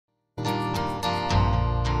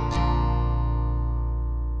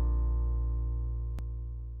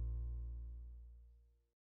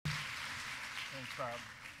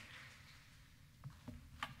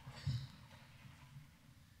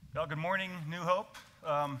Well, good morning, New Hope.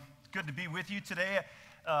 Good to be with you today.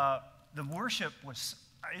 The worship it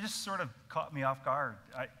just sort of caught me off guard.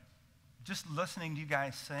 Just listening to you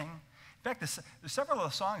guys sing. In fact, there's several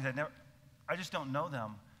of the songs I just don't know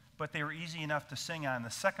them, but they were easy enough to sing on.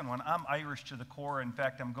 The second one, I'm Irish to the core. In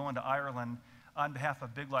fact, I'm going to Ireland on behalf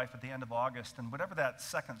of Biglife at the end of August, and whatever that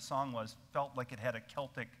second song was felt like it had a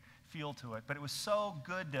Celtic feel to it. But it was so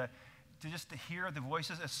good to hear the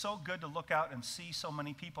voices. It's so good to look out and see so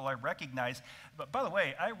many people I recognize. But by the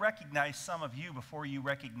way, I recognized some of you before you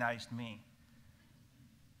recognized me,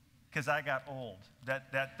 because I got old.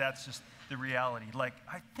 That's just the reality. Like,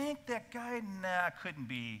 I think that guy, couldn't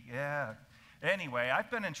be. Yeah. Anyway,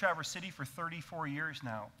 I've been in Traverse City for 34 years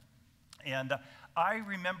now. And I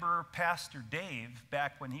remember Pastor Dave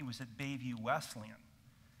back when he was at Bayview Wesleyan.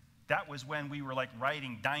 That was when we were like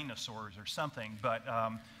riding dinosaurs or something. But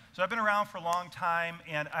so I've been around for a long time,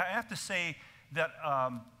 and I have to say that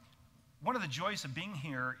one of the joys of being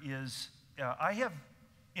here is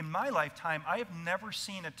in my lifetime, I have never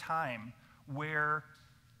seen a time where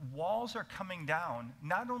walls are coming down,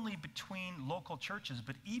 not only between local churches,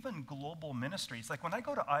 but even global ministries. Like when I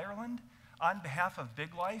go to Ireland, on behalf of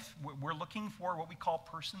Biglife, we're looking for what we call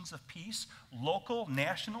persons of peace, local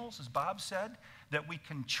nationals, as Bob said, that we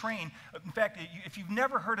can train. In fact, if you've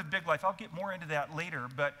never heard of Biglife, I'll get more into that later,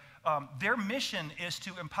 but their mission is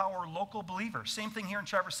to empower local believers. Same thing here in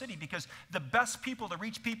Traverse City, because the best people to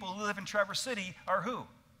reach people who live in Traverse City are who?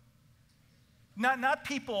 Not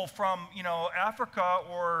people from, Africa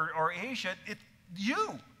or Asia.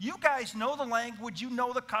 You guys know the language, you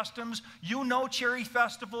know the customs, you know Cherry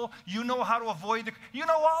Festival, you know how to avoid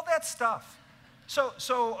all that stuff.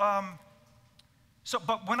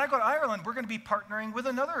 But when I go to Ireland, we're going to be partnering with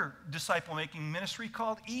another disciple-making ministry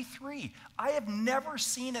called E3. I have never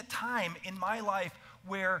seen a time in my life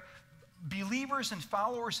where believers and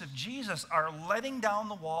followers of Jesus are letting down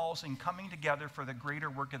the walls and coming together for the greater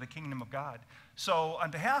work of the kingdom of God. So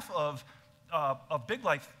on behalf of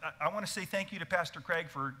Biglife, I want to say thank you to Pastor Craig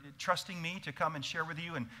for trusting me to come and share with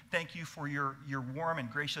you, and thank you for your warm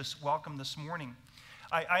and gracious welcome this morning.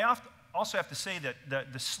 I also have to say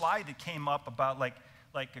that the slide that came up about like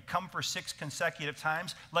come for 6 consecutive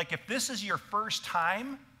times, like if this is your first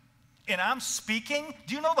time and I'm speaking,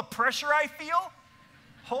 do you know the pressure I feel?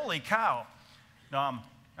 Holy cow. No,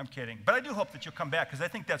 I'm kidding. But I do hope that you'll come back, because I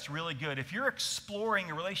think that's really good. If you're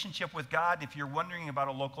exploring a relationship with God, if you're wondering about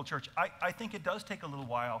a local church, I think it does take a little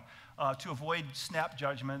while to avoid snap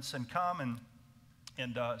judgments and come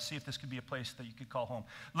and see if this could be a place that you could call home.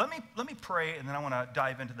 Let me pray, and then I want to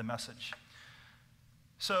dive into the message.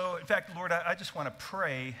 So, in fact, Lord, I just want to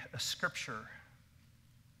pray a scripture.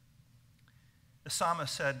 The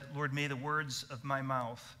psalmist said, Lord, may the words of my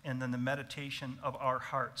mouth and then the meditation of our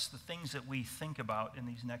hearts, the things that we think about in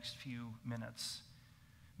these next few minutes,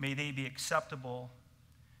 may they be acceptable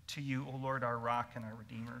to you, O Lord, our rock and our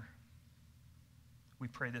redeemer. We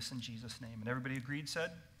pray this in Jesus' name. And everybody agreed, said?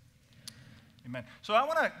 Amen. So I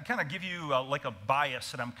want to kind of give you like a bias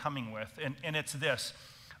that I'm coming with, and it's this.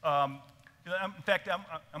 In fact,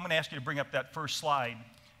 I'm going to ask you to bring up that first slide,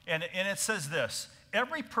 and it says this.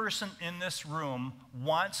 Every person in this room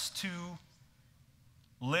wants to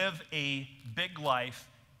live a big life.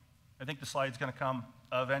 I think the slide's going to come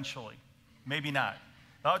eventually. Maybe not.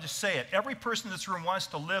 I'll just say it. Every person in this room wants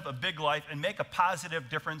to live a big life and make a positive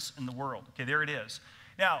difference in the world. Okay, there it is.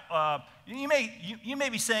 Now, you may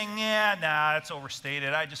be saying, it's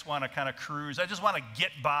overstated. I just want to kind of cruise. I just want to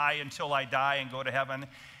get by until I die and go to heaven.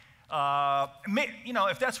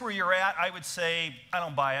 If that's where you're at, I would say, I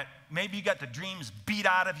don't buy it. Maybe you got the dreams beat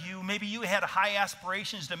out of you. Maybe you had high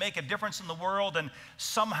aspirations to make a difference in the world, and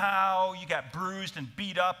somehow you got bruised and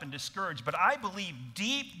beat up and discouraged. But I believe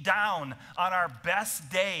deep down on our best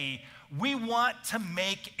day, we want to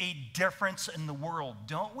make a difference in the world,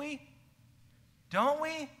 don't we? Don't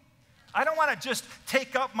we? I don't want to just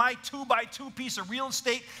take up my 2x2 piece of real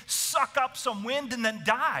estate, suck up some wind, and then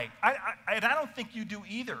die. I don't think you do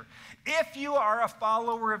either. If you are a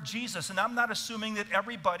follower of Jesus, and I'm not assuming that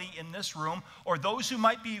everybody in this room, or those who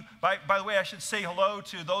might be, by the way, I should say hello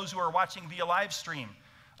to those who are watching via live stream.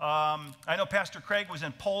 I know Pastor Craig was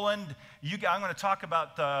in Poland. I'm going to talk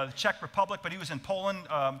about the Czech Republic, but he was in Poland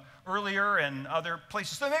earlier and other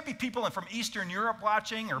places. So there may be people from Eastern Europe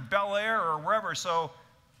watching, or Bel Air, or wherever, so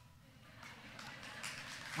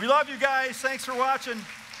we love you guys. Thanks for watching.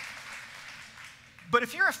 But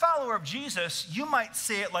if you're a follower of Jesus, you might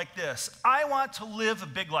say it like this. I want to live a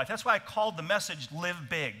big life. That's why I called the message Live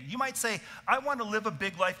Big. You might say, I want to live a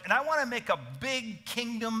big life, and I want to make a big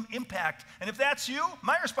kingdom impact. And if that's you,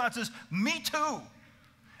 my response is, me too.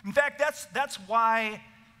 In fact, that's why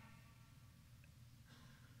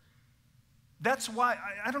That's why,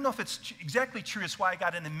 I don't know if it's exactly true, it's why I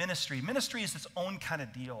got into ministry. Ministry is its own kind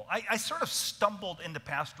of deal. I sort of stumbled into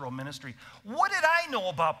pastoral ministry. What did I know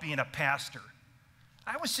about being a pastor?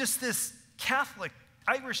 I was just this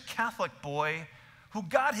Irish Catholic boy who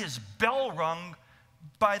got his bell rung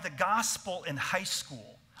by the gospel in high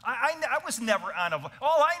school. I was never on all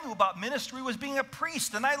I knew about ministry was being a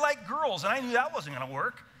priest, and I liked girls, and I knew that wasn't going to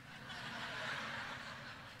work.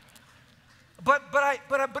 But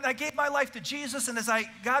I gave my life to Jesus, and as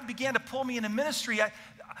God began to pull me into ministry, I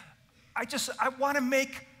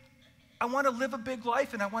want to live a big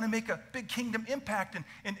life, and I want to make a big kingdom impact,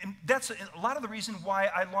 and that's a lot of the reason why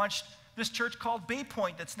I launched this church called Bay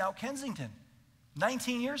Point that's now Kensington.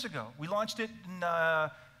 19 years ago, we launched it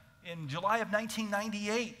in July of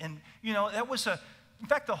 1998, and that was in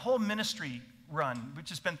fact, the whole ministry run, which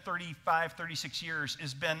has been 35, 36 years,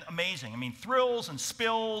 has been amazing. I mean, thrills and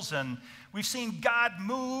spills, and we've seen God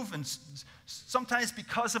move, and sometimes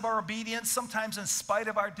because of our obedience, sometimes in spite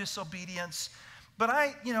of our disobedience. But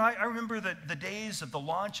I remember the days of the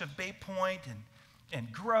launch of Bay Point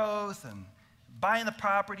and growth and buying the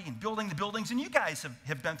property and building the buildings, and you guys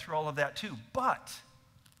have been through all of that too. But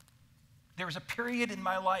there was a period in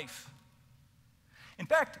my life. In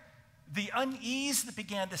fact, the unease that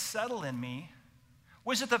began to settle in me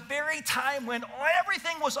was at the very time when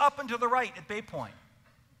everything was up and to the right at Bay Point.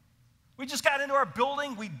 We just got into our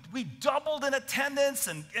building. We doubled in attendance,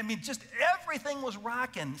 and just everything was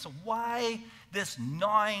rocking. So why this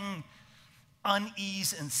gnawing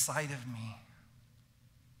unease inside of me?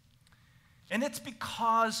 And it's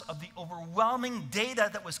because of the overwhelming data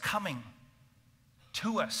that was coming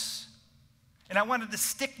to us. And I wanted to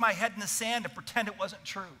stick my head in the sand and pretend it wasn't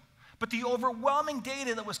true. But the overwhelming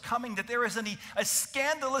data that was coming, that there is a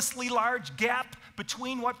scandalously large gap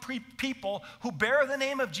between what people who bear the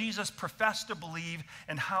name of Jesus profess to believe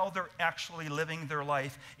and how they're actually living their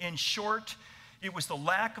life. In short, it was the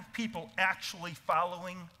lack of people actually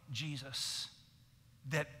following Jesus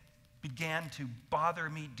that began to bother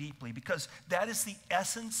me deeply, because that is the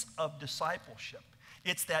essence of discipleship.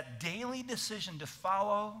 It's that daily decision to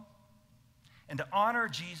follow and to honor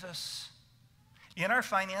Jesus in our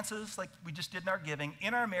finances, like we just did in our giving,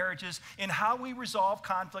 in our marriages, in how we resolve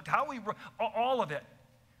conflict, all of it.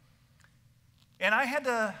 And I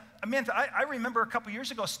remember a couple years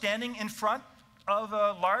ago standing in front of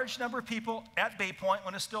a large number of people at Bay Point,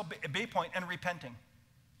 when it's still Bay Point, and repenting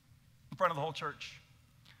in front of the whole church.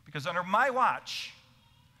 Because under my watch,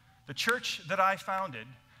 the church that I founded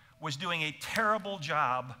was doing a terrible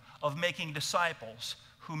job of making disciples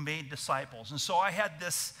who made disciples. And so I had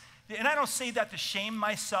this, and I don't say that to shame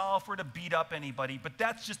myself or to beat up anybody, but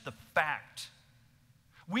that's just the fact.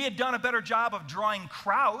 We had done a better job of drawing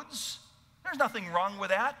crowds. There's nothing wrong with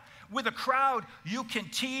that. With a crowd, you can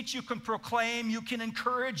teach, you can proclaim, you can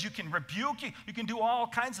encourage, you can rebuke, you can do all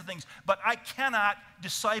kinds of things. But I cannot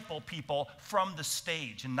disciple people from the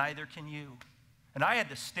stage, and neither can you. And I had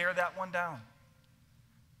to stare that one down.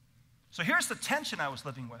 So here's the tension I was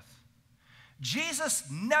living with. Jesus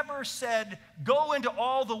never said, go into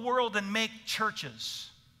all the world and make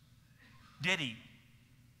churches. Did he?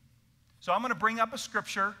 So I'm going to bring up a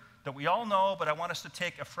scripture that we all know, but I want us to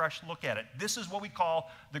take a fresh look at it. This is what we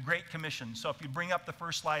call the Great Commission. So if you bring up the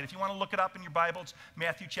first slide, if you want to look it up in your Bibles,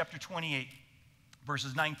 Matthew chapter 28,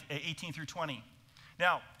 verses 18 through 20.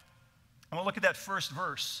 Now, I'm going to look at that first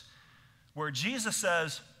verse where Jesus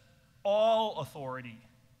says, all authority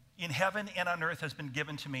in heaven and on earth has been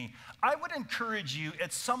given to me. I would encourage you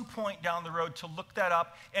at some point down the road to look that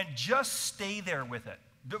up and just stay there with it.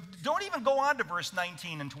 Don't even go on to verse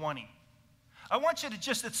 19 and 20. I want you to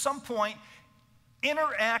just at some point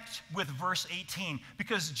interact with verse 18,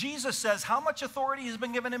 because Jesus says, how much authority has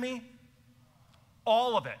been given to me?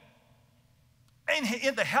 All of it.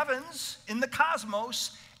 In the heavens, in the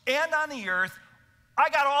cosmos, and on the earth, I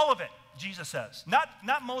got all of it, Jesus says. Not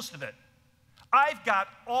most of it. I've got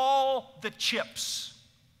all the chips.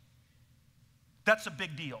 That's a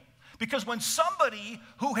big deal. Because when somebody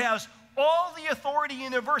who has all the authority in the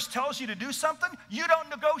universe tells you to do something, you don't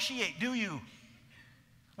negotiate, do you?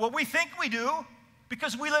 Well, we think we do,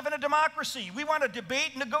 because we live in a democracy. We want to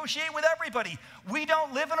debate and negotiate with everybody. We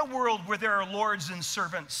don't live in a world where there are lords and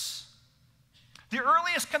servants. The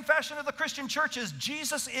earliest confession of the Christian church is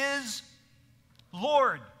Jesus is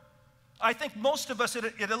Lord. I think most of us,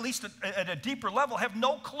 at least at a deeper level, have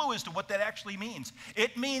no clue as to what that actually means.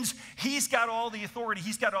 It means he's got all the authority.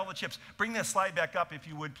 He's got all the chips. Bring that slide back up, if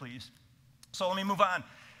you would, please. So let me move on.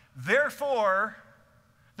 Therefore,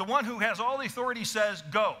 the one who has all the authority says,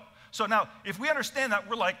 go. So now, if we understand that,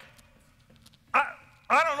 we're like, I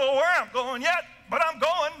don't know where I'm going yet, but I'm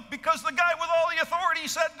going because the guy with all the authority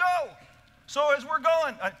said go. So as we're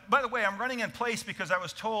going, by the way, I'm running in place because I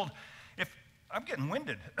was told I'm getting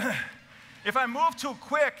winded. If I move too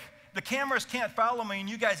quick, the cameras can't follow me and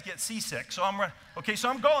you guys get seasick. So I'm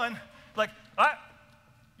going like,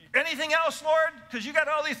 anything else, Lord? Because you got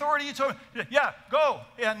all the authority. You told me, yeah, go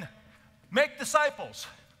and make disciples.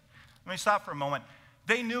 Let me stop for a moment.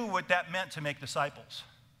 They knew what that meant to make disciples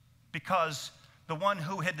because the one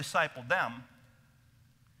who had discipled them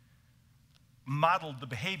modeled the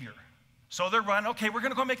behavior. So they're running, okay, we're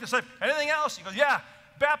going to go make disciples. Anything else? He goes, yeah,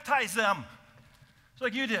 baptize them. It's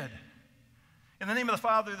like you did. In the name of the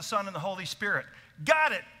Father, the Son, and the Holy Spirit.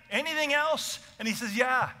 Got it. Anything else? And he says,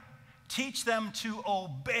 yeah, teach them to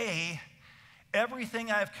obey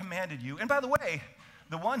everything I've commanded you. And by the way,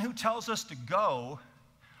 the one who tells us to go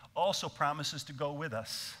also promises to go with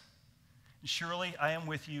us. And surely I am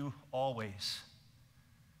with you always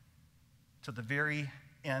to the very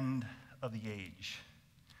end of the age.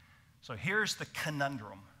 So here's the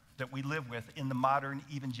conundrum that we live with in the modern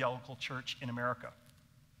evangelical church in America.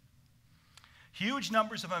 Huge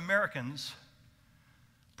numbers of Americans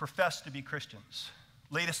profess to be Christians.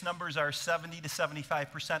 Latest numbers are 70 to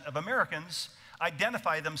 75% of Americans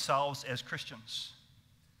identify themselves as Christians.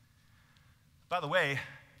 By the way,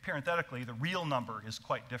 parenthetically, the real number is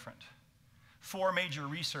quite different. 4 major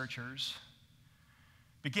researchers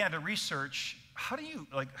began to research,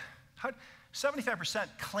 75%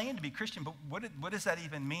 claim to be Christian, but what does that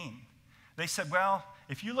even mean? They said, well,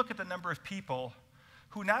 if you look at the number of people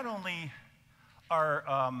who not only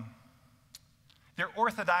they're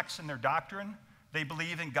orthodox in their doctrine. They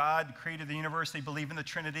believe in God, created the universe. They believe in the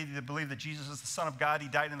Trinity. They believe that Jesus is the Son of God. He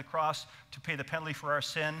died on the cross to pay the penalty for our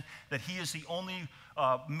sin, that he is the only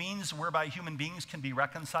means whereby human beings can be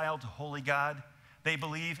reconciled to holy God. They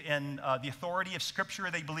believe in the authority of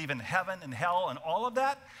Scripture. They believe in heaven and hell and all of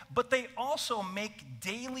that. But they also make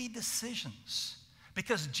daily decisions.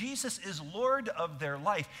 Because Jesus is Lord of their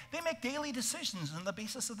life, they make daily decisions on the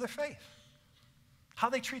basis of their faith. How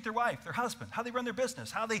they treat their wife, their husband, how they run their business,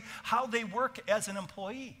 how they work as an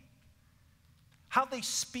employee, how they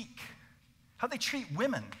speak, how they treat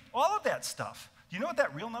women, all of that stuff. Do you know what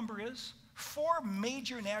that real number is? 4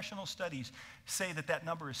 major national studies say that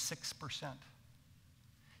number is 6%.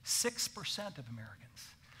 6% of Americans.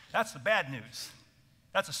 That's the bad news.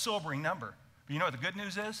 That's a sobering number. But you know what the good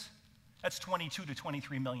news is? That's 22 to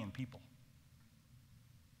 23 million people.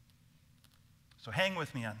 So hang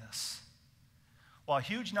with me on this. While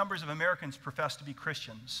huge numbers of Americans profess to be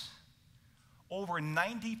Christians, over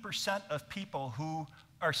 90% of people who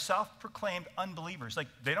are self-proclaimed unbelievers, like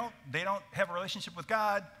they don't have a relationship with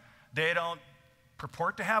God, they don't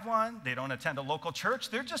purport to have one, they don't attend a local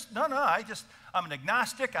church, they're just, I'm an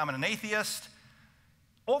agnostic, I'm an atheist.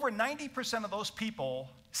 Over 90% of those people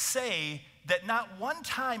say that not one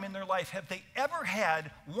time in their life have they ever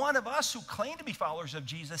had one of us who claim to be followers of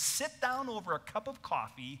Jesus sit down over a cup of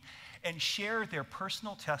coffee and share their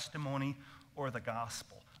personal testimony or the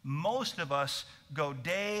gospel. Most of us go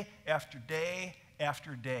day after day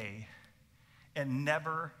after day and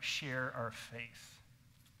never share our faith.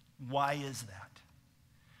 Why is that?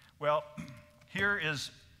 Well, here is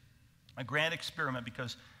a grand experiment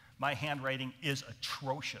because my handwriting is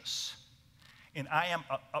atrocious. And I am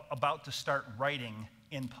about to start writing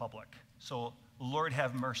in public. So, Lord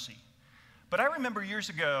have mercy. But I remember years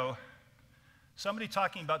ago, somebody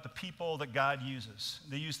talking about the people that God uses.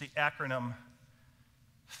 They use the acronym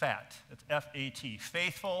FAT. It's F-A-T.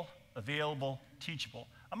 Faithful, available, teachable.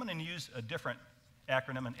 I'm going to use a different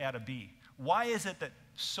acronym and add a B. Why is it that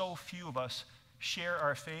so few of us share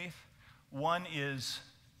our faith? One is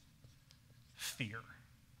fear.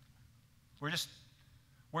 We're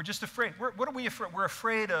just afraid. What are we afraid? We're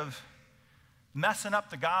afraid of messing up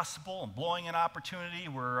the gospel and blowing an opportunity.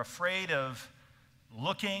 We're afraid of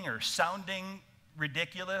looking or sounding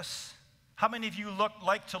ridiculous. How many of you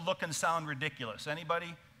like to look and sound ridiculous?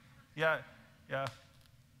 Anybody? Yeah.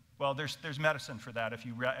 Well, there's medicine for that if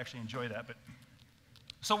you actually enjoy that. But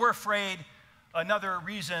so we're afraid. Another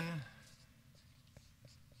reason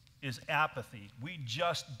is apathy. We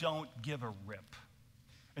just don't give a rip.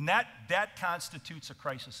 And that constitutes a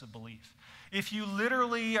crisis of belief. If you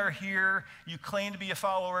literally are here, you claim to be a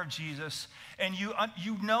follower of Jesus, and you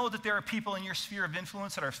know that there are people in your sphere of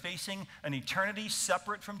influence that are facing an eternity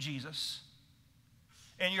separate from Jesus,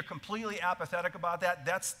 and you're completely apathetic about that,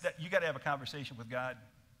 you got to have a conversation with God.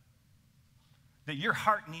 That your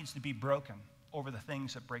heart needs to be broken over the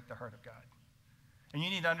things that break the heart of God. And you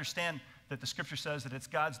need to understand that the Scripture says that it's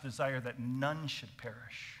God's desire that none should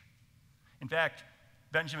perish. In fact,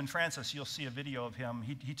 Benjamin Francis, you'll see a video of him.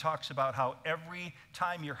 He talks about how every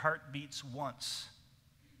time your heart beats once,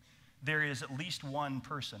 there is at least one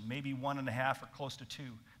person, maybe 1.5 or close to 2,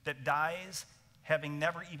 that dies having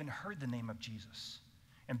never even heard the name of Jesus.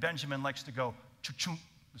 And Benjamin likes to go, cha-chunk,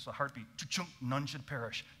 this is a heartbeat, cha-chunk, none should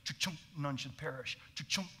perish, cha-chunk, none should perish,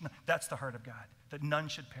 cha-chunk, that's the heart of God, that none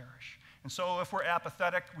should perish. And so if we're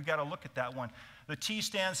apathetic, we got to look at that one. The T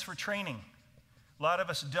stands for training. A lot of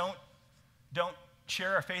us don't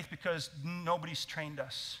share our faith because nobody's trained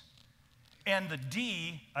us. And the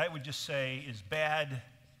D, I would just say, is bad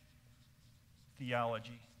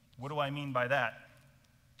theology. What do I mean by that?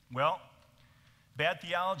 Well, bad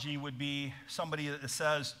theology would be somebody that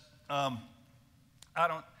says, I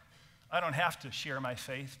don't have to share my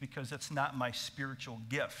faith because it's not my spiritual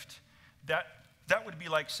gift. That would be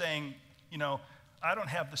like saying, I don't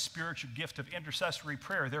have the spiritual gift of intercessory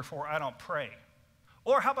prayer, therefore I don't pray.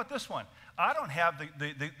 Or how about this one? I don't have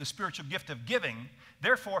the spiritual gift of giving,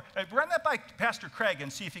 therefore, run that by Pastor Craig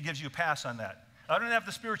and see if he gives you a pass on that. I don't have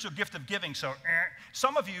the spiritual gift of giving, so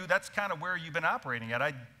some of you, that's kind of where you've been operating at.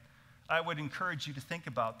 I would encourage you to think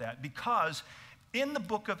about that, because in the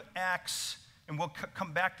book of Acts, and we'll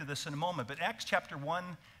come back to this in a moment, but Acts chapter 1,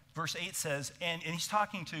 verse 8 says, and he's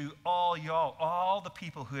talking to all y'all, all the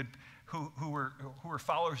people who were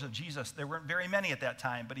followers of Jesus. There weren't very many at that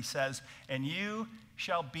time, but he says, and you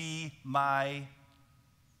shall be my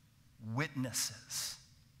witnesses.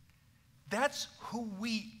 That's who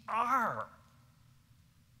we are.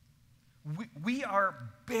 We are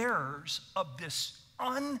bearers of this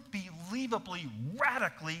unbelievably,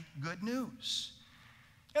 radically good news.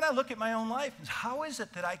 And I look at my own life, and how is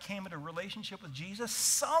it that I came into a relationship with Jesus?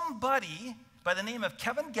 Somebody by the name of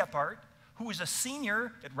Kevin Gephardt, who was a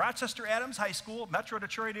senior at Rochester Adams High School, Metro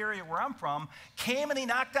Detroit area where I'm from, came and he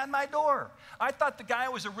knocked on my door. I thought the guy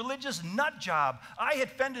was a religious nut job. I had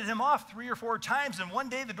fended him off 3 or 4 times, and one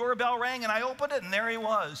day the doorbell rang and I opened it and there he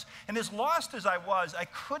was. And as lost as I was, I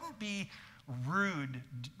couldn't be rude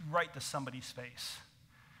right to somebody's face.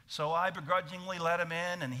 So I begrudgingly let him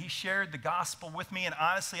in, and he shared the gospel with me, and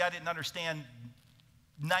honestly, I didn't understand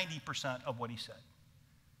 90% of what he said.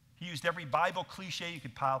 He used every Bible cliche you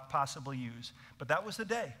could possibly use. But that was the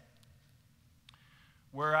day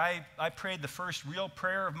where I prayed the first real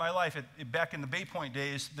prayer of my life. Back in the Bay Point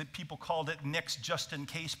days, that people called it Nick's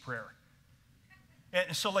just-in-case prayer.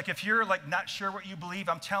 And so, if you're, not sure what you believe,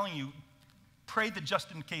 I'm telling you, pray the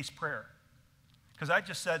just-in-case prayer. Because I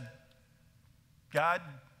just said, God,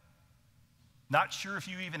 not sure if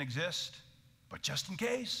you even exist, but just in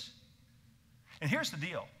case. And here's the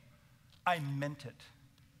deal. I meant it.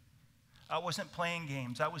 I wasn't playing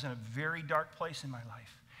games. I was in a very dark place in my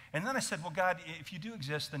life. And then I said, well, God, if you do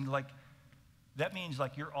exist, then that means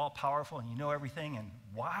you're all powerful and you know everything. And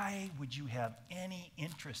why would you have any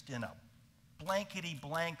interest in a blankety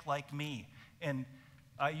blank like me? And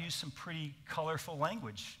I used some pretty colorful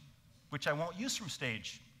language, which I won't use from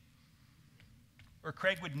stage, or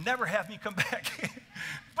Craig would never have me come back.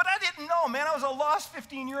 But I didn't know, man. I was a lost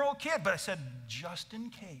 15-year-old kid. But I said, just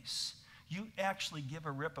in case you actually give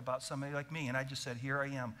a rip about somebody like me. And I just said, here I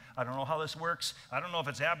am. I don't know how this works. I don't know if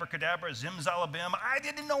it's abracadabra, zimzalabim. I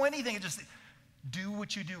didn't know anything. It just, do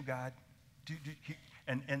what you do, God.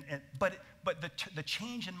 But the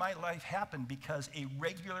change in my life happened because a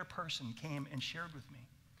regular person came and shared with me.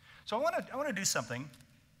 So I want to do something.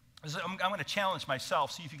 I'm going to challenge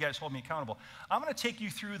myself, see if you guys hold me accountable. I'm going to take you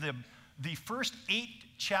through the first 8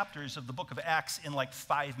 chapters of the book of Acts in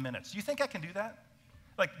 5 minutes. Do you think I can do that?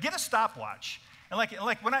 Get a stopwatch. And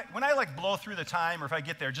when I blow through the time, or if I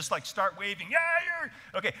get there, just start waving. Yeah,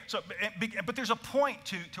 you're okay. So, but there's a point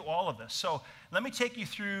to all of this. So let me take you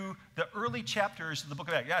through the early chapters of the book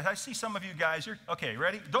of Acts. Yeah, I see some of you guys are okay.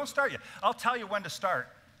 Ready? Don't start yet. I'll tell you when to start.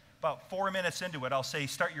 About 4 minutes into it, I'll say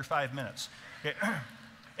start your 5 minutes. Okay.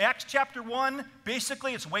 Acts chapter 1,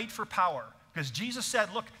 basically it's wait for power. Because Jesus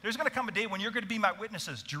said, look, there's going to come a day when you're going to be my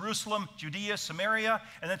witnesses. Jerusalem, Judea, Samaria,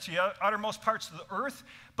 and then to the uttermost parts of the earth.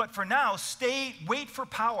 But for now, wait for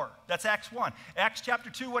power. That's Acts 1. Acts chapter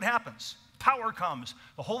 2, what happens? Power comes.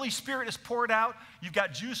 The Holy Spirit is poured out. You've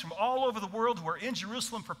got Jews from all over the world who are in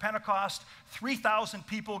Jerusalem for Pentecost. 3,000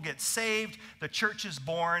 people get saved. The church is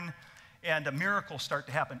born. And miracles start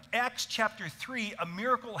to happen. Acts chapter 3, a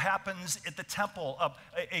miracle happens at the temple.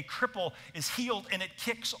 A cripple is healed, and it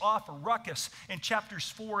kicks off a ruckus. In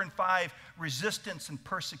chapters 4 and 5, resistance and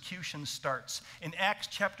persecution starts. In Acts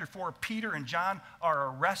chapter 4, Peter and John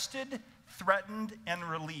are arrested, threatened, and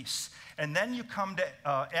released. And then you come to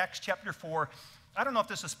Acts chapter 4. I don't know if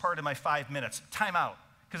this is part of my 5 minutes. Time out,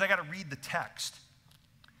 because I got to read the text.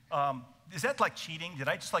 Is that cheating? Did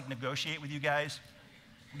I just negotiate with you guys?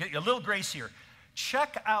 Get you a little grace here.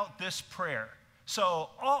 Check out this prayer. So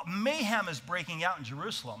mayhem is breaking out in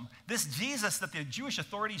Jerusalem. This Jesus that the Jewish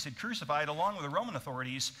authorities had crucified along with the Roman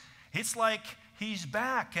authorities, it's like he's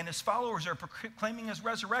back, and his followers are proclaiming his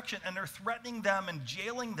resurrection, and they're threatening them and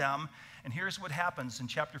jailing them. And here's what happens in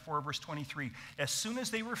chapter 4, verse 23. As soon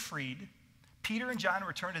as they were freed, Peter and John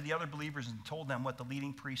returned to the other believers and told them what the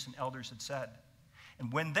leading priests and elders had said.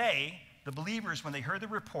 And when they heard the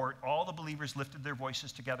report, all the believers lifted their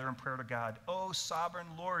voices together in prayer to God. "O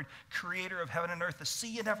sovereign Lord, creator of heaven and earth, the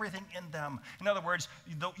sea and everything in them." In other words,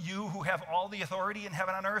 you who have all the authority in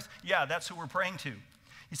heaven and earth, yeah, that's who we're praying to.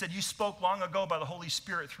 He said, "You spoke long ago by the Holy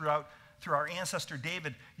Spirit through our ancestor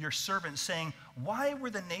David, your servant, saying, 'Why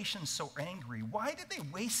were the nations so angry? Why did they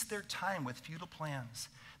waste their time with futile plans?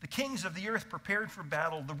 The kings of the earth prepared for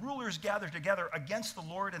battle. The rulers gathered together against the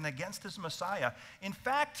Lord and against his Messiah. In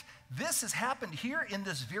fact, this has happened here in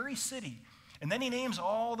this very city.'" And then he names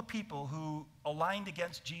all the people who aligned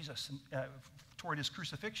against Jesus toward his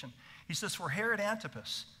crucifixion. He says, "For Herod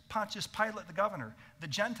Antipas, Pontius Pilate the governor, the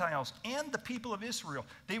Gentiles, and the people of Israel,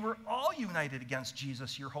 they were all united against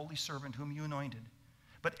Jesus, your holy servant, whom you anointed.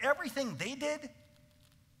 But everything they did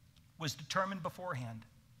was determined beforehand,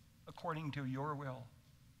 according to your will.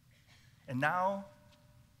 And now,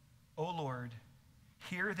 O Lord,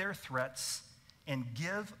 hear their threats and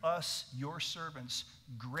give us, your servants,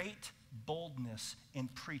 great boldness in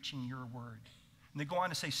preaching your word." And they go on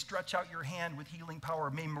to say, "Stretch out your hand with healing power.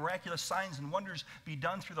 May miraculous signs and wonders be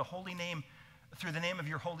done through the name of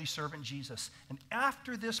your holy servant Jesus." And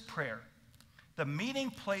after this prayer, the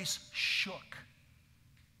meeting place shook,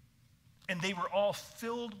 and they were all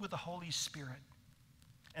filled with the Holy Spirit.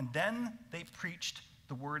 And then they preached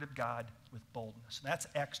the word of God with boldness. And that's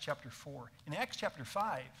Acts chapter 4. In Acts chapter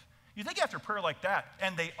 5, you think after prayer like that,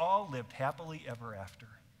 and they all lived happily ever after.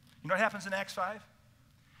 You know what happens in Acts 5?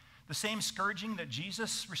 The same scourging that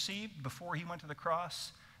Jesus received before he went to the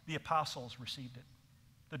cross, the apostles received it.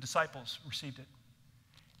 The disciples received it.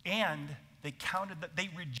 And they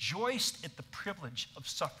rejoiced at the privilege of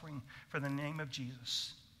suffering for the name of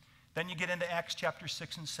Jesus. Then you get into Acts chapter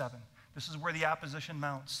 6 and 7. This is where the opposition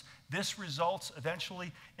mounts. This results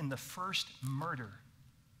eventually in the first murder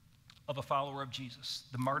of a follower of Jesus,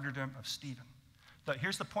 the martyrdom of Stephen. But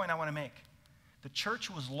here's the point I want to make. The church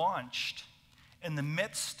was launched in the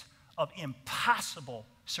midst of impossible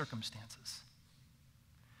circumstances.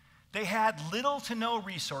 They had little to no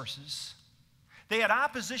resources. They had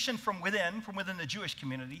opposition from within the Jewish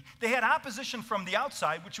community. They had opposition from the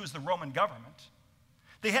outside, which was the Roman government.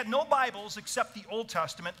 They had no Bibles except the Old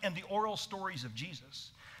Testament and the oral stories of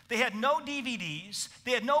Jesus. They had no DVDs.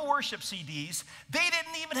 They had no worship CDs. They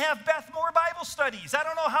didn't even have Beth Moore Bible studies. I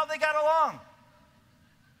don't know how they got along.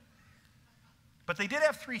 But they did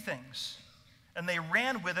have three things, and they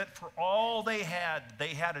ran with it for all they had.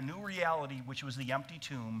 They had a new reality, which was the empty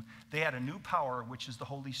tomb. They had a new power, which is the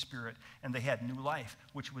Holy Spirit, and they had new life,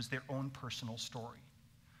 which was their own personal story.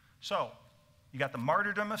 So, you got the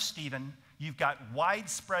martyrdom of Stephen. You've got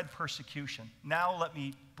widespread persecution. Now let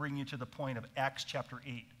me bring you to the point of Acts chapter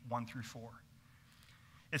 8, 1 through 4.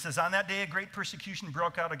 It says, "On that day a great persecution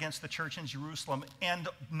broke out against the church in Jerusalem, and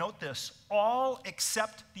note this, all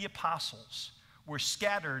except the apostles were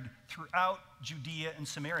scattered throughout Judea and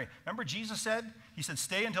Samaria." Remember Jesus said? He said,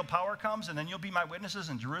 "Stay until power comes, and then you'll be my witnesses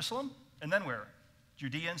in Jerusalem." And then where?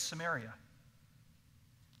 Judea and Samaria.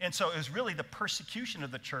 And so it was really the persecution of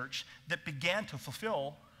the church that began to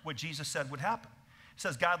fulfill what Jesus said would happen. It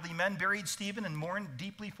says, "Godly men buried Stephen and mourned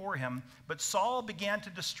deeply for him, but Saul began to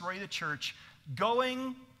destroy the church,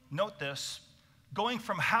 note this, going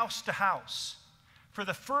from house to house. For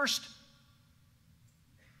the first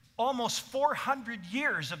almost 400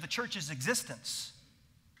 years of the church's existence,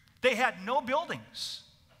 they had no buildings.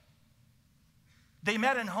 They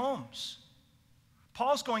met in homes.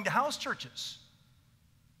 Paul's going to house churches.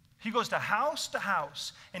 He goes to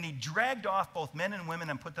house, and he dragged off both men and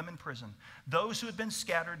women and put them in prison. Those who had been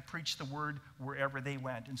scattered preached the word wherever they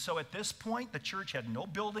went." And so at this point, the church had no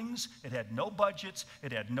buildings, it had no budgets,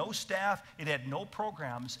 it had no staff, it had no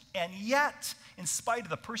programs. And yet, in spite of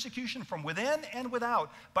the persecution from within and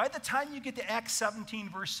without, by the time you get to Acts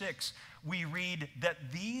 17, verse 6, we read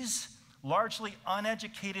that these largely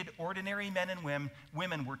uneducated, ordinary men and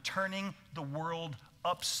women were turning the world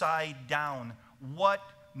upside down.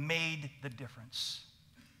 What made the difference?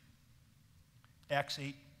 Acts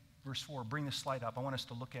 8, verse 4. Bring the slide up. I want us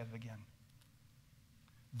to look at it again.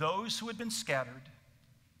 Those who had been scattered,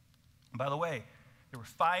 and by the way, there were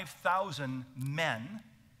 5,000 men,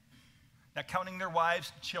 not counting their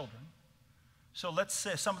wives and children, So let's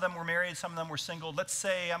say some of them were married, some of them were single. Let's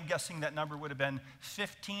say, I'm guessing that number would have been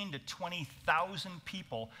 15 to 20,000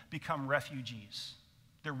 people become refugees.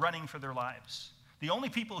 They're running for their lives. The only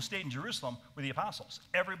people who stayed in Jerusalem were the apostles.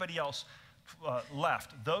 Everybody else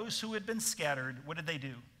left. Those who had been scattered, what did they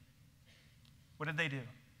do? What did they do?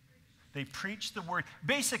 They preached the word.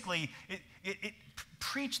 Basically,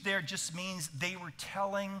 preach there just means they were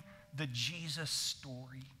telling the Jesus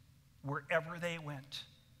story wherever they went.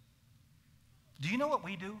 Do you know what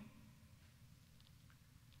we do?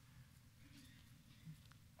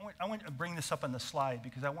 I want to bring this up on the slide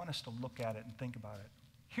because I want us to look at it and think about it.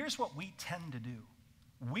 Here's what we tend to do.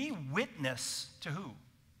 We witness to who?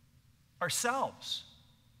 Ourselves.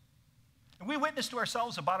 And we witness to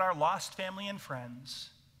ourselves about our lost family and friends.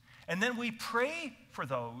 And then we pray for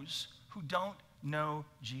those who don't know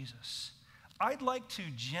Jesus. I'd like to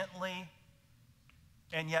gently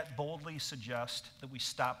and yet boldly suggest that we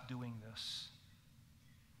stop doing this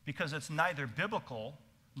because it's neither biblical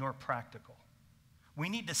nor practical. We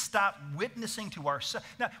need to stop witnessing to ourselves.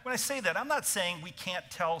 Now, when I say that, I'm not saying we can't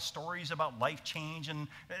tell stories about life change and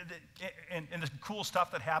the cool stuff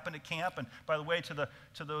that happened at camp. And by the way,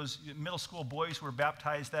 to those middle school boys who were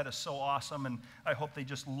baptized, that is so awesome. And I hope they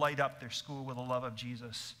just light up their school with the love of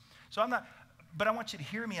Jesus. But I want you to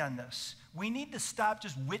hear me on this. We need to stop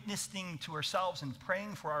just witnessing to ourselves and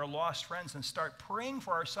praying for our lost friends and start praying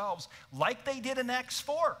for ourselves like they did in Acts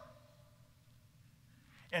 4.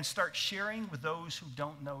 And start sharing with those who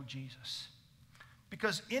don't know Jesus.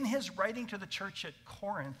 Because in his writing to the church at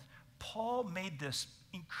Corinth, Paul made this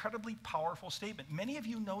incredibly powerful statement. Many of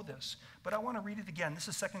you know this, but I want to read it again. This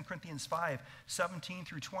is 2 Corinthians 5, 17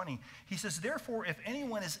 through 20. He says, therefore, if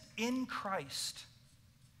anyone is in Christ,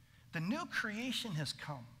 the new creation has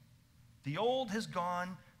come. The old has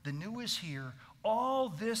gone, the new is here. All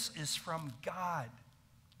this is from God.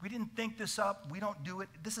 We didn't think this up. We don't do it.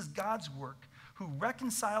 This is God's work, who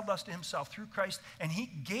reconciled us to himself through Christ, and he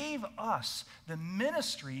gave us the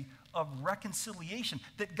ministry of reconciliation,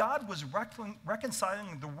 that God was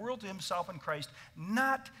reconciling the world to himself in Christ,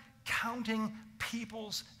 not counting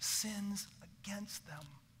people's sins against them.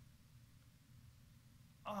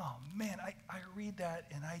 Oh, man, I read that,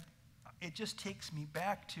 and it just takes me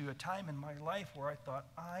back to a time in my life where I thought,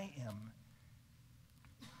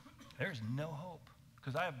 there's no hope,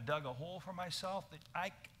 because I have dug a hole for myself that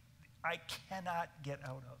I cannot get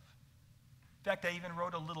out of. In fact, I even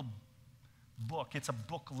wrote a little book. It's a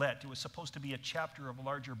booklet. It was supposed to be a chapter of a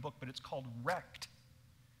larger book, but it's called Wrecked.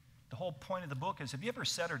 The whole point of the book is, have you ever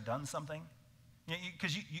said or done something?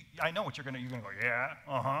 Because I know what you're going to go,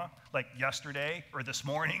 yeah, like yesterday or this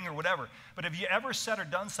morning or whatever. But have you ever said or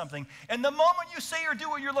done something, and the moment you say or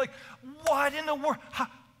do it, you're like, what in the world?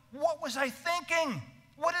 What was I thinking?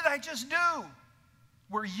 What did I just do?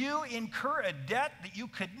 Where you incur a debt that you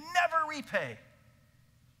could never repay.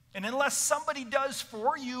 And unless somebody does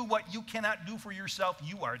for you what you cannot do for yourself,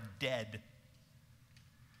 you are dead.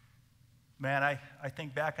 Man, I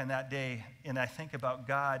think back on that day, and I think about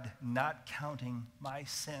God not counting my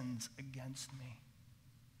sins against me.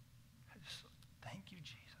 I just thank you,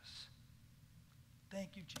 Jesus.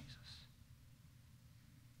 Thank you, Jesus.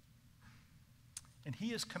 And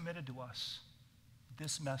he is committed to us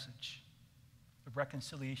this message of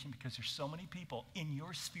reconciliation because there's so many people in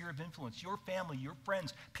your sphere of influence, your family, your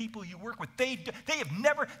friends, people you work with. They have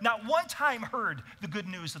never, not one time, heard the good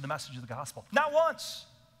news of the message of the gospel. Not once.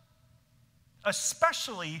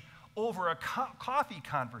 Especially over a coffee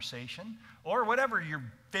conversation or whatever your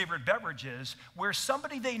favorite beverage is, where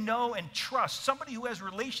somebody they know and trust, somebody who has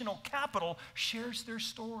relational capital, shares their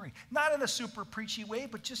story. Not in a super preachy way,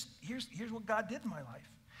 but just here's what God did in my life.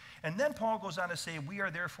 And then Paul goes on to say, we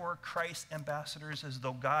are therefore Christ's ambassadors, as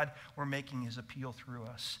though God were making his appeal through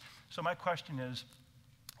us. So my question is,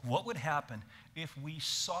 what would happen if we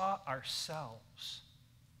saw ourselves?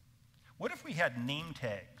 What if we had name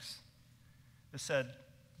tags that said,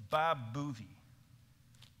 Bob Boovey,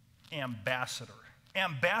 ambassador,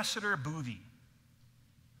 Ambassador Boovey?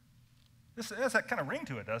 This has that kind of ring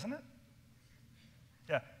to it, doesn't it?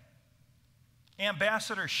 Yeah.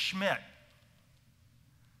 Ambassador Schmidt.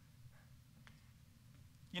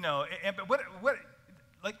 You know,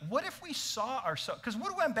 what if we saw ourselves? Because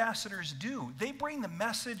what do ambassadors do? They bring the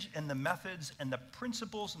message and the methods and the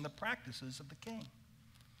principles and the practices of the king.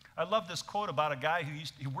 I love this quote about a guy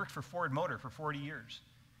who worked for Ford Motor for 40 years.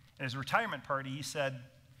 At his retirement party, he said,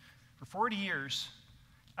 for 40 years,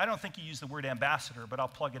 I don't think he used the word ambassador, but I'll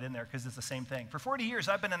plug it in there because it's the same thing. For 40 years,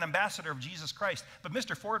 I've been an ambassador of Jesus Christ, but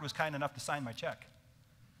Mr. Ford was kind enough to sign my check.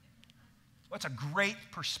 Well, that's a great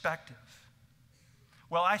perspective.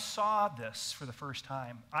 Well, I saw this for the first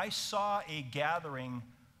time. I saw a gathering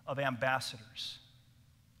of ambassadors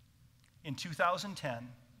in 2010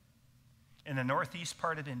 in the northeast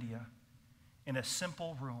part of India in a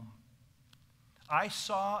simple room. I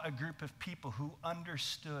saw a group of people who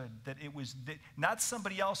understood that it was not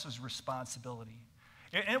somebody else's responsibility.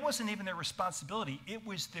 And it wasn't even their responsibility. It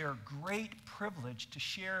was their great privilege to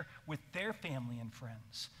share with their family and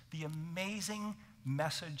friends the amazing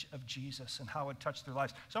message of Jesus and how it touched their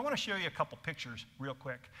lives. So I want to show you a couple pictures real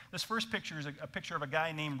quick. This first picture is a picture of a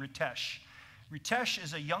guy named Ritesh. Ritesh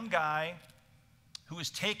is a young guy who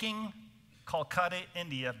is taking Calcutta,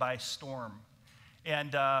 India by storm.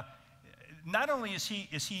 And not only is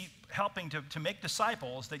he helping to make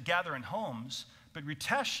disciples that gather in homes, but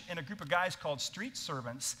Ritesh and a group of guys called Street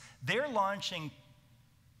Servants, they're launching,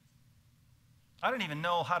 I don't even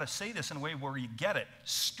know how to say this in a way where you get it,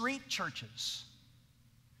 street churches.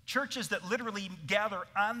 Churches that literally gather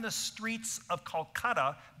on the streets of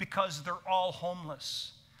Calcutta because they're all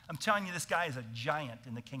homeless. I'm telling you, this guy is a giant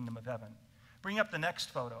in the kingdom of heaven. Bring up the next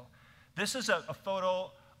photo. This is a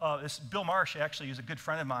photo, this Bill Marsh actually is a good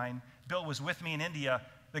friend of mine. Bill was with me in India.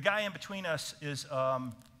 The guy in between us is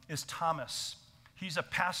Thomas. He's a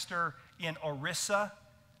pastor in Orissa,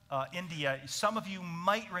 India. Some of you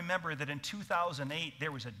might remember that in 2008,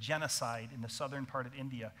 there was a genocide in the southern part of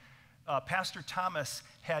India. Pastor Thomas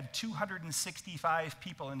had 265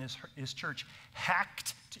 people in his church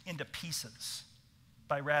hacked into pieces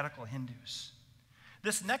by radical Hindus.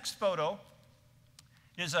 This next photo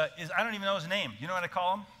is I don't even know his name. You know what I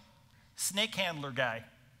call him? Snake handler guy.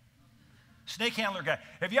 Snake handler guy.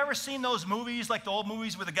 Have you ever seen those movies, like the old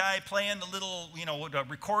movies with a guy playing the little, the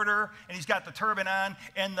recorder, and he's got the turban on,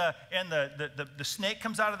 and the snake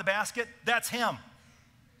comes out of the basket? That's him.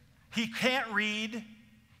 He can't read.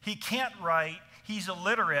 He can't write. He's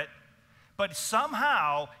illiterate. But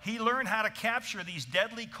somehow he learned how to capture these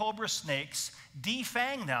deadly cobra snakes,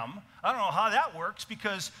 defang them. I don't know how that works,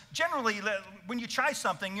 because generally when you try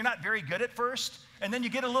something, you're not very good at first, and then you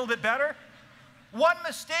get a little bit better. One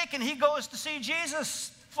mistake and he goes to see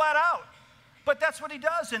Jesus flat out. But that's what he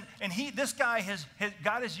does. And this guy,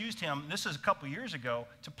 God has used him, this is a couple years ago,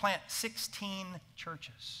 to plant 16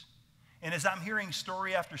 churches. And as I'm hearing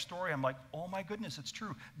story after story, I'm like, oh my goodness, it's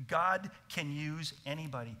true. God can use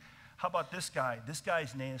anybody. How about this guy? This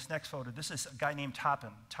guy's name, this next photo, this is a guy named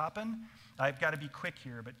Tapan. Tapan, I've got to be quick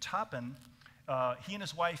here, but Tapan, he and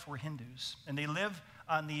his wife were Hindus, and they live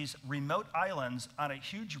on these remote islands on a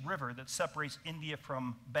huge river that separates India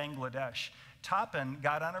from Bangladesh. Tapan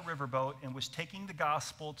got on a riverboat and was taking the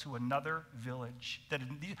gospel to another village.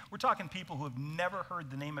 We're talking people who have never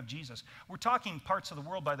heard the name of Jesus. We're talking parts of the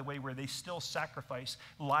world, by the way, where they still sacrifice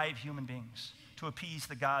live human beings to appease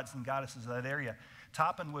the gods and goddesses of that area.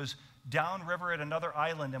 Tapan was downriver at another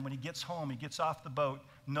island, and when he gets home, he gets off the boat,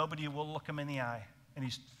 nobody will look him in the eye, and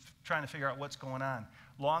he's trying to figure out what's going on.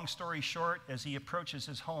 Long story short, as he approaches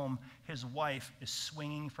his home, his wife is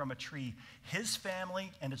swinging from a tree. His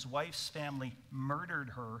family and his wife's family murdered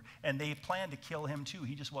her, and they planned to kill him too.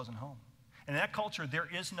 He just wasn't home. And in that culture, there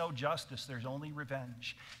is no justice. There's only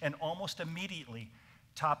revenge. And almost immediately,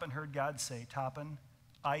 Tapan heard God say, Tapan,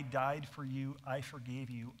 I died for you. I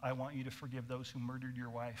forgave you. I want you to forgive those who murdered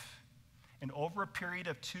your wife. And over a period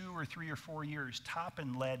of 2 or 3 or 4 years,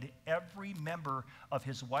 Tapan led every member of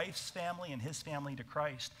his wife's family and his family to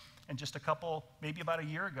Christ. And just maybe about a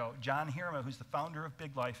year ago, John Hirma, who's the founder of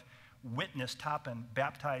Biglife, witnessed Tapan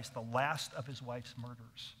baptize the last of his wife's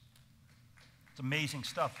murderers. It's amazing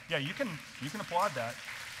stuff. Yeah, you can applaud that.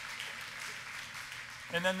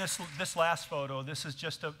 And then this last photo, this is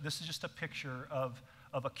just a picture of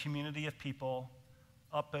a community of people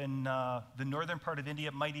up in the northern part of India.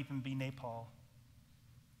 It might even be Nepal.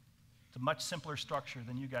 It's a much simpler structure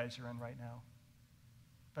than you guys are in right now.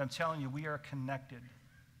 But I'm telling you, we are connected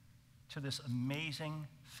to this amazing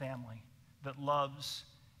family that loves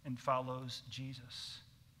and follows Jesus.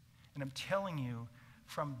 And I'm telling you,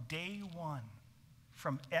 from day one,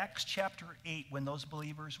 from Acts chapter 8, when those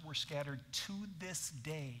believers were scattered, to this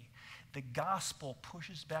day, the gospel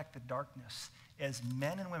pushes back the darkness as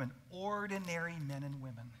men and women, ordinary men and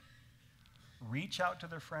women, reach out to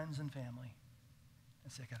their friends and family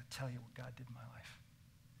and say, I got to tell you what God did in my life.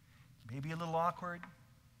 Maybe a little awkward.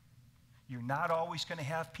 You're not always going to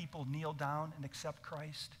have people kneel down and accept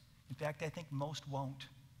Christ. In fact, I think most won't.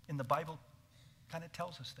 And the Bible kind of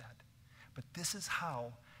tells us that. But this is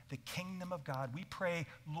how the kingdom of God, we pray,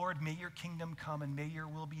 Lord, may your kingdom come and may your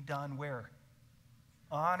will be done where?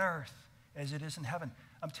 On earth as it is in heaven.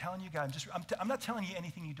 I'm telling you, God, I'm not telling you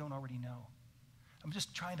anything you don't already know. I'm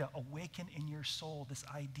just trying to awaken in your soul this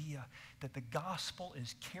idea that the gospel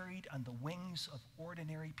is carried on the wings of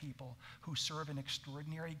ordinary people who serve an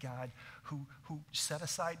extraordinary God, who set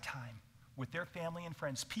aside time with their family and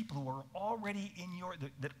friends, people who are already in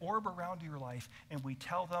that orb around your life, and we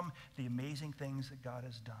tell them the amazing things that God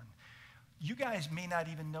has done. You guys may not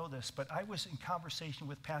even know this, but I was in conversation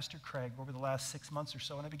with Pastor Craig over the last 6 months or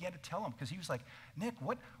so, and I began to tell him, because he was like, Nick,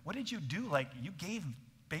 what did you do? Like, you gave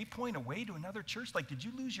Bay Point away to another church? Like, did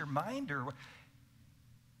you lose your mind? Or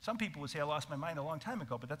some people would say I lost my mind a long time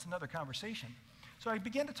ago, but that's another conversation. So I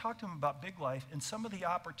began to talk to him about Biglife and some of the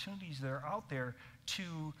opportunities that are out there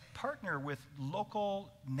to partner with local,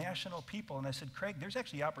 national people. And I said, Craig, there's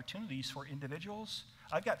actually opportunities for individuals.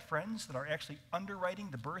 I've got friends that are actually underwriting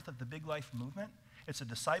the birth of the Biglife movement. It's a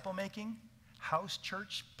disciple-making, house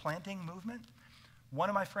church planting movement. One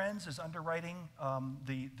of my friends is underwriting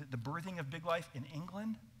the birthing of Biglife in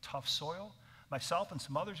England, tough soil. Myself and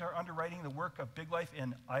some others are underwriting the work of Biglife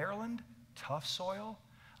in Ireland, tough soil.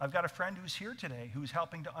 I've got a friend who's here today who's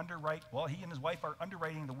helping to underwrite, well, he and his wife are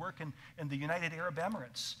underwriting the work in the United Arab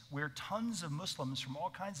Emirates, where tons of Muslims from all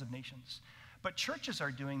kinds of nations. But churches are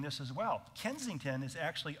doing this as well. Kensington is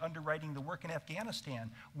actually underwriting the work in Afghanistan,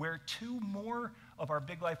 where 2 more of our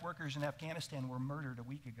Biglife workers in Afghanistan were murdered a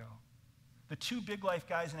week ago. The 2 Biglife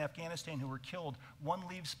guys in Afghanistan who were killed, one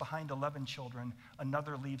leaves behind 11 children,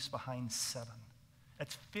 another leaves behind 7.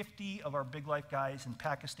 That's 50 of our Biglife guys in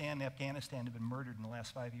Pakistan and Afghanistan have been murdered in the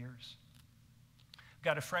last 5 years.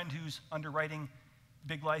 Got a friend who's underwriting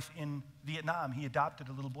Biglife in Vietnam. He adopted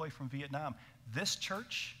a little boy from Vietnam. This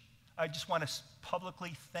church, I just want to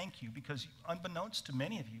publicly thank you, because unbeknownst to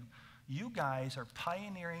many of you, you guys are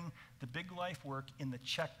pioneering the Biglife work in the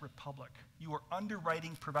Czech Republic. You are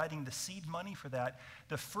underwriting, providing the seed money for that.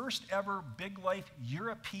 The first ever Biglife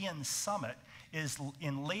European Summit is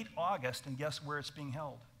in late August, and guess where it's being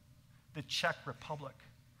held? The Czech Republic.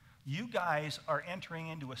 You guys are entering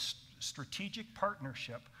into a strategic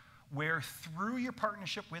partnership where, through your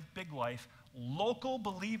partnership with Biglife, local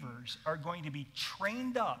believers are going to be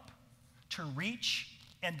trained up to reach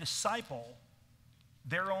and disciple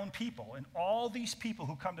their own people. And all these people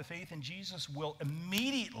who come to faith in Jesus will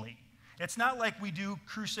immediately, it's not like we do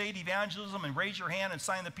crusade evangelism and raise your hand and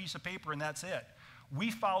sign the piece of paper and that's it. We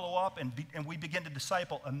follow up and we begin to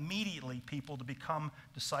disciple immediately people to become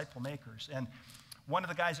disciple makers. And one of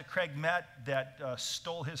the guys that Craig met that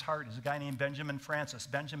stole his heart is a guy named Benjamin Francis.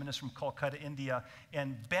 Benjamin is from Kolkata, India.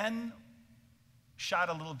 And Ben shot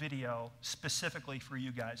a little video specifically for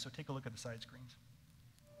you guys. So take a look at the side screens.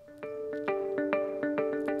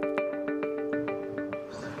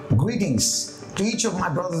 Greetings to each of my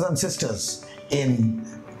brothers and sisters in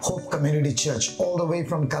Hope Community Church, all the way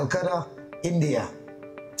from Calcutta, India.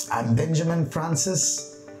 I'm Benjamin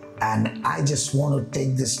Francis, and I just want to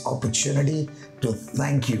take this opportunity to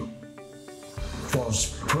thank you for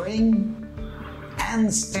praying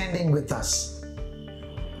and standing with us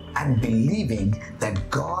and believing that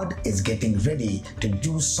God is getting ready to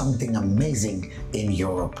do something amazing in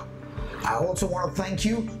Europe. I also want to thank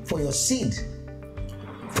you for your seed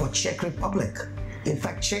for Czech Republic. In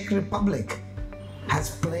fact, Czech Republic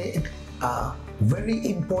has played a very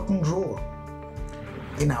important role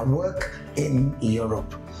in our work in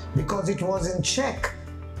Europe, because it was in Czech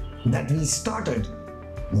that we started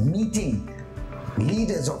meeting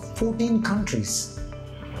leaders of 14 countries.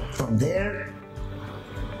 From there,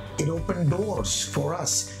 it opened doors for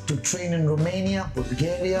us to train in Romania,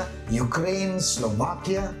 Bulgaria, Ukraine,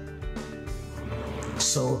 Slovakia.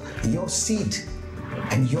 So your seed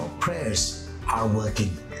and your prayers are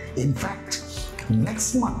working. In fact,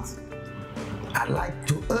 next month, I'd like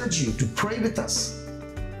to urge you to pray with us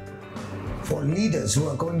for leaders who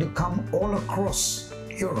are going to come all across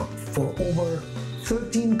Europe for over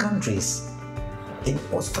 13 countries in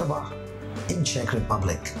Ostrava, in Czech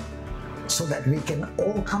Republic, so that we can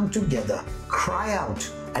all come together, cry out,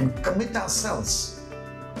 and commit ourselves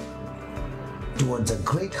towards a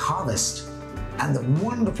great harvest and the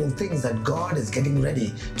wonderful things that God is getting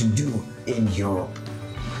ready to do in Europe.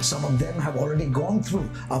 Some of them have already gone through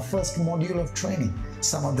our first module of training.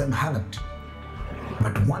 Some of them haven't.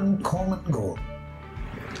 But one common goal: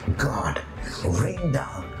 God, rain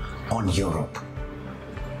down on Europe.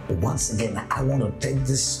 Once again, I want to take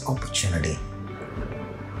this opportunity.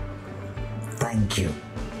 Thank you.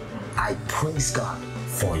 I praise God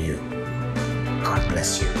for you. God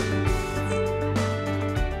bless you.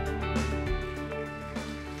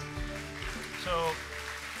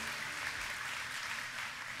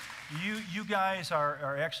 You guys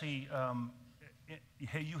are actually,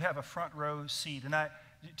 you have a front row seat, and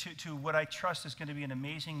to what I trust is going to be an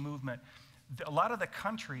amazing movement. a lot of the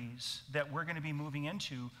countries that we're going to be moving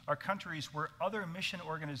into are countries where other mission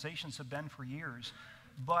organizations have been for years.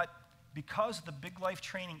 But because the Big Life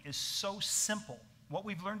training is so simple, what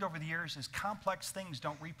we've learned over the years is complex things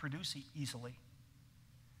don't reproduce easily.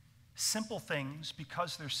 Simple things,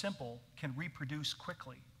 because they're simple, can reproduce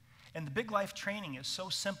quickly. And the Big Life training is so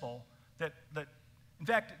simple that in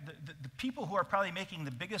fact, the people who are probably making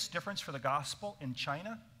the biggest difference for the gospel in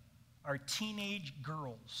China are teenage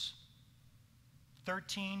girls.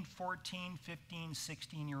 13, 14, 15,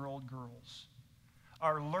 16-year-old girls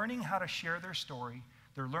are learning how to share their story.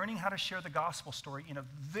 They're learning how to share the gospel story in a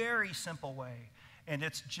very simple way. And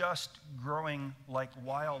it's just growing like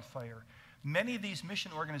wildfire. Many of these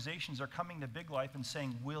mission organizations are coming to Big Life and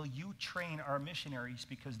saying, will you train our missionaries?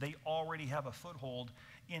 Because they already have a foothold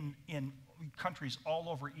in countries all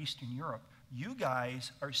over Eastern Europe. You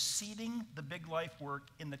guys are seeding the Big Life work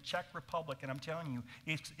in the Czech Republic, and I'm telling you,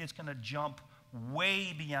 it's going to jump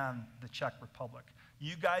way beyond the Czech Republic.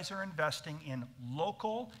 You guys are investing in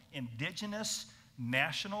local, indigenous,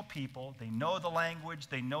 national people. They know the language,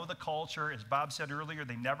 they know the culture. As Bob said earlier,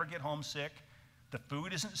 they never get homesick. The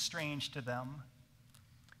food isn't strange to them.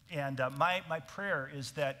 And my prayer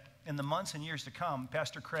is that in the months and years to come,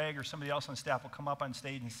 Pastor Craig or somebody else on staff will come up on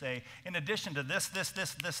stage and say, in addition to this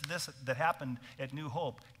that happened at New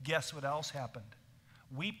Hope, guess what else happened?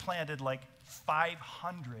 We planted like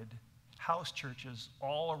 500 house churches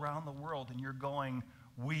all around the world, and you're going,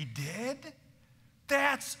 we did?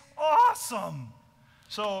 That's awesome.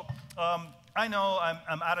 So I know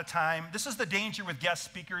I'm out of time. This is the danger with guest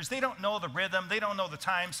speakers. They don't know the rhythm. They don't know the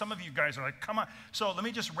time. Some of you guys are like, come on. So let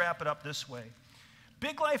me just wrap it up this way.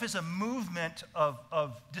 Big Life is a movement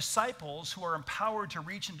of disciples who are empowered to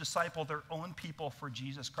reach and disciple their own people for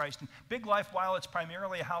Jesus Christ. And Big Life, while it's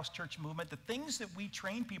primarily a house church movement, the things that we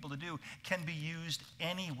train people to do can be used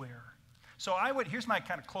anywhere. So here's my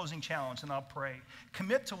kind of closing challenge, and I'll pray.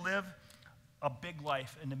 Commit to live a big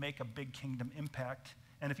life and to make a big kingdom impact.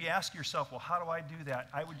 And if you ask yourself, well, how do I do that?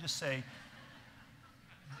 I would just say,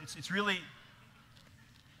 it's really,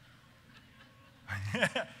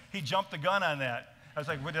 he jumped the gun on that. I was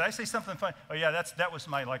like, well, did I say something funny? Oh yeah, that was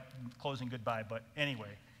my closing goodbye, but anyway.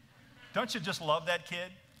 Don't you just love that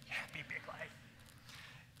kid? Happy Big Life.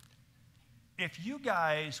 If you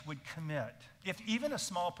guys would commit, if even a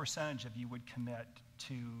small percentage of you would commit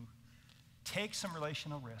to take some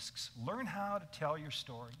relational risks, learn how to tell your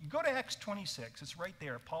story. You go to Acts 26, it's right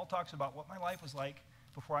there. Paul talks about what my life was like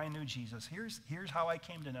before I knew Jesus. Here's how I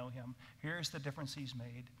came to know him. Here's the difference he's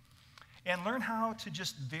made. And learn how to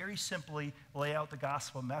just very simply lay out the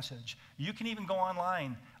gospel message. You can even go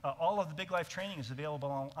online. All of the Big Life training is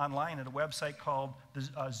available online at a website called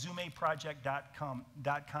zumeproject.com.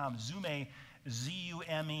 Zume,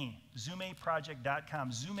 Z-U-M-E,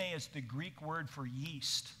 zumeproject.com. Zume is the Greek word for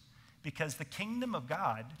yeast, because the kingdom of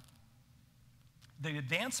God, the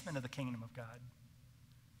advancement of the kingdom of God,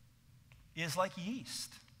 is like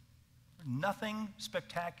yeast. Nothing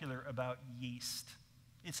spectacular about yeast.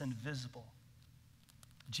 It's invisible.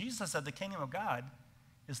 Jesus said the kingdom of God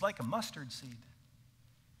is like a mustard seed.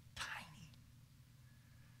 Tiny.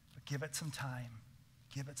 But give it some time.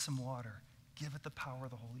 Give it some water. Give it the power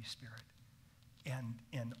of the Holy Spirit.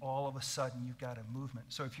 And all of a sudden, you've got a movement.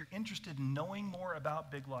 So if you're interested in knowing more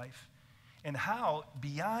about Big Life and how,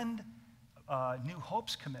 beyond New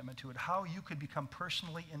Hope's commitment to it, how you could become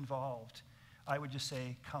personally involved, I would just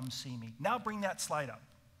say, come see me. Now bring that slide up.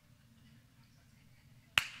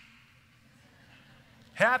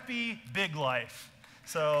 Happy Big Life.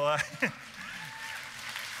 So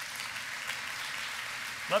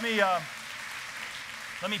let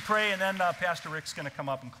me pray, and then Pastor Rick's going to come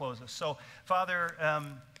up and close us. So, Father,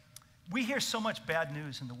 we hear so much bad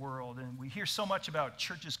news in the world, and we hear so much about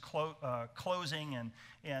churches closing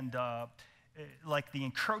and like the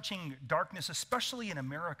encroaching darkness, especially in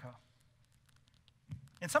America.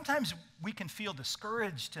 And sometimes we can feel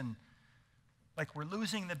discouraged and like we're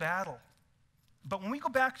losing the battle. But when we go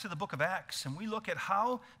back to the book of Acts and we look at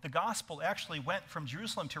how the gospel actually went from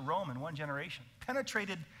Jerusalem to Rome in one generation,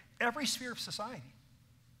 penetrated every sphere of society,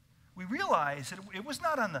 we realize that it was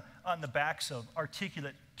not on the backs of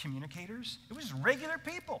articulate communicators. It was regular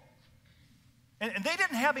people. And they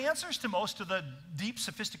didn't have answers to most of the deep,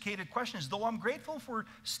 sophisticated questions, though I'm grateful for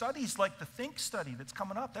studies like the Think study that's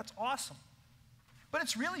coming up. That's awesome. But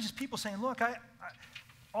it's really just people saying, look,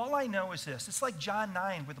 all I know is this. It's like John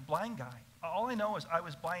 9 with the blind guy. All I know is I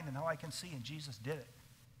was blind and now I can see, and Jesus did it.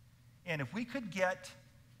 And if we could get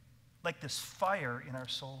like this fire in our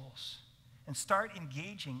souls and start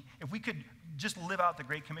engaging, if we could just live out the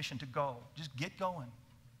Great Commission to go, just get going,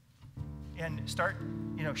 and start,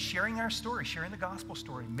 sharing our story, sharing the gospel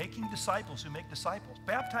story, making disciples who make disciples,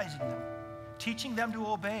 baptizing them, teaching them to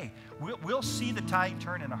obey. We'll see the tide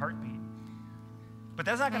turn in a heartbeat. But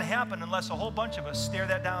that's not going to happen unless a whole bunch of us stare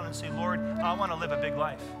that down and say, Lord, I want to live a big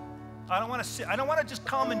life. I don't want to just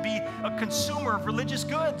come and be a consumer of religious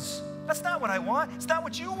goods. That's not what I want. It's not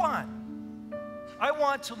what you want. I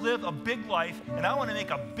want to live a big life, and I want to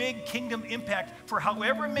make a big kingdom impact for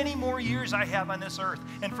however many more years I have on this earth.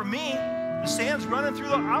 And for me, the sand's running through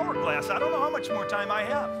the hourglass. I don't know how much more time I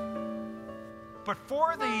have. But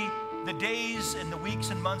for the days and the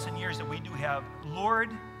weeks and months and years that we do have, Lord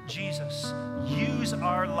Jesus, use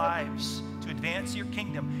our lives to advance your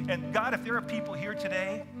kingdom. And God, if there are people here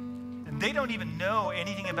today and they don't even know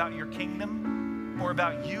anything about your kingdom or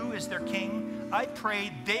about you as their king, I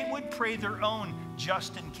pray they would pray their own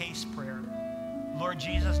just in case prayer. Lord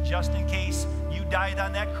Jesus, just in case you died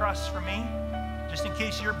on that cross for me, just in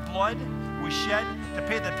case your blood was shed to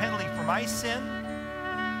pay the penalty for my sin,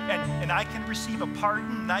 and I can receive a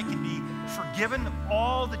pardon, and I can be forgiven of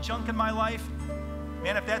all the junk in my life.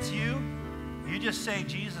 Man, if that's you, you just say,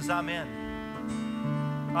 Jesus, I'm in.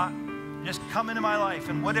 Just come into my life,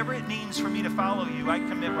 and whatever it means for me to follow you, I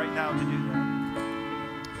commit right now to do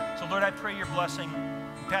that. So, Lord, I pray your blessing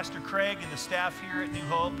on Pastor Craig and the staff here at New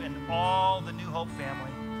Hope and all the New Hope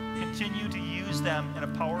family. Continue to use them in a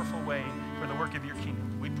powerful way for the work of your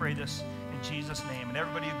kingdom. We pray this in Jesus' name. And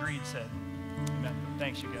everybody agreed said, amen.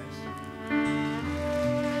 Thanks, you guys.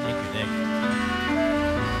 Thank you, Nick.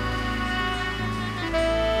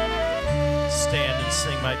 Stand and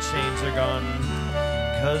sing, my chains are gone.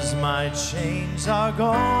 'Cause my chains are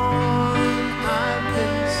gone. I've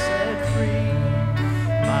been set free.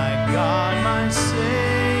 My God, my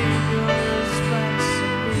Savior is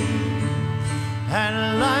ransomed me.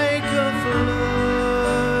 And like a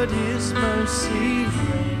flood, his mercy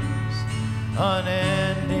reigns.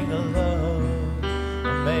 Unending love,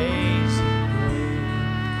 amazing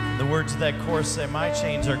grace. The words of that chorus say, my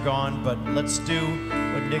chains are gone, but let's do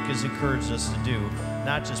what Nick has encouraged us to do.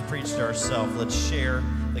 Not just preach to ourselves, let's share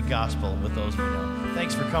the gospel with those we know.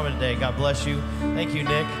 Thanks for coming today. God bless you. Thank you,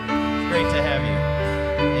 Nick. Great to have you.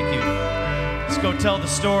 Thank you. Let's go tell the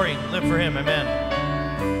story. Live for him. Amen.